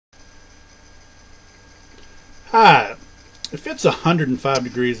Hi, if it's 105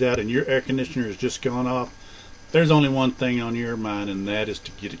 degrees out and your air conditioner has just gone off, there's only one thing on your mind, and that is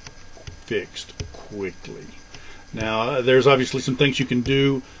to get it fixed quickly. Now, there's obviously some things you can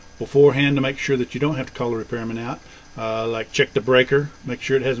do beforehand to make sure that you don't have to call a repairman out, like check the breaker, make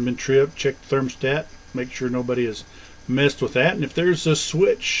sure it hasn't been tripped, check the thermostat, make sure nobody has messed with that, and if there's a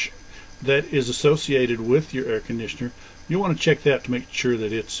switch that is associated with your air conditioner, you want to check that to make sure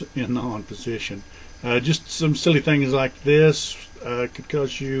that it's in the on position. Just some silly things like this could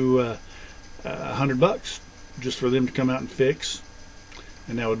cost you $100 just for them to come out and fix,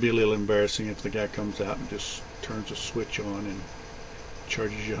 and that would be a little embarrassing if the guy comes out and just turns a switch on and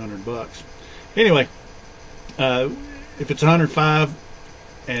charges you $100. Anyway, if it's 105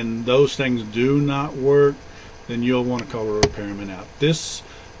 and those things do not work, then you'll want to call a repairman out. This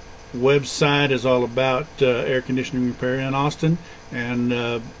website is all about air conditioning repair in Austin,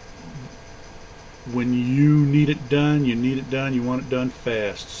 and when you need it done, you need it done, you want it done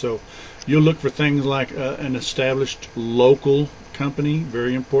fast. So you'll look for things like an established local company.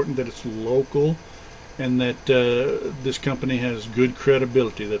 Very important that it's local, and that this company has good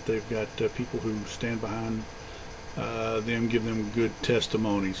credibility, that they've got people who stand behind them, give them good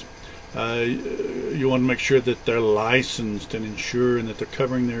testimonies. You want to make sure that they're licensed and insured, and that they're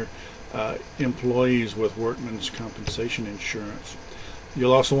covering their employees with workman's compensation insurance.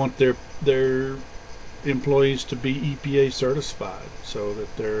 You'll also want their employees to be EPA certified, so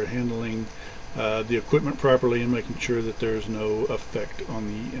that they're handling the equipment properly and making sure that there's no effect on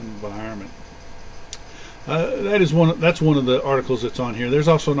the environment. That's one of the articles that's on here. There's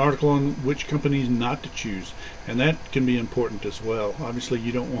also an article on which companies not to choose, and that can be important as well. Obviously,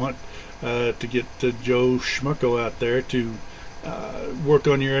 you don't want to get Joe Schmucko out there to work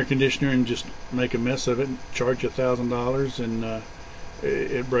on your air conditioner and just make a mess of it and charge you $1,000 and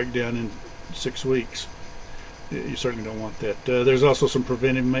it break down in 6 weeks. You certainly don't want that. There's also some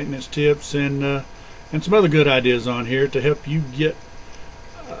preventive maintenance tips and some other good ideas on here to help you get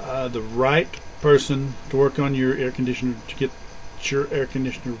the right person to work on your air conditioner, to get your air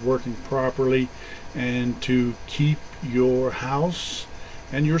conditioner working properly, and to keep your house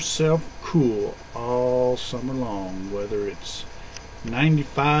and yourself cool all summer long, whether it's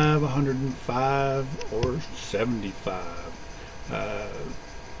 95, 105, or 75.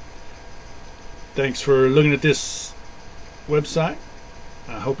 Thanks for looking at this website.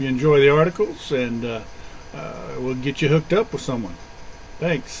 I hope you enjoy the articles, and we'll get you hooked up with someone.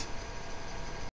 Thanks.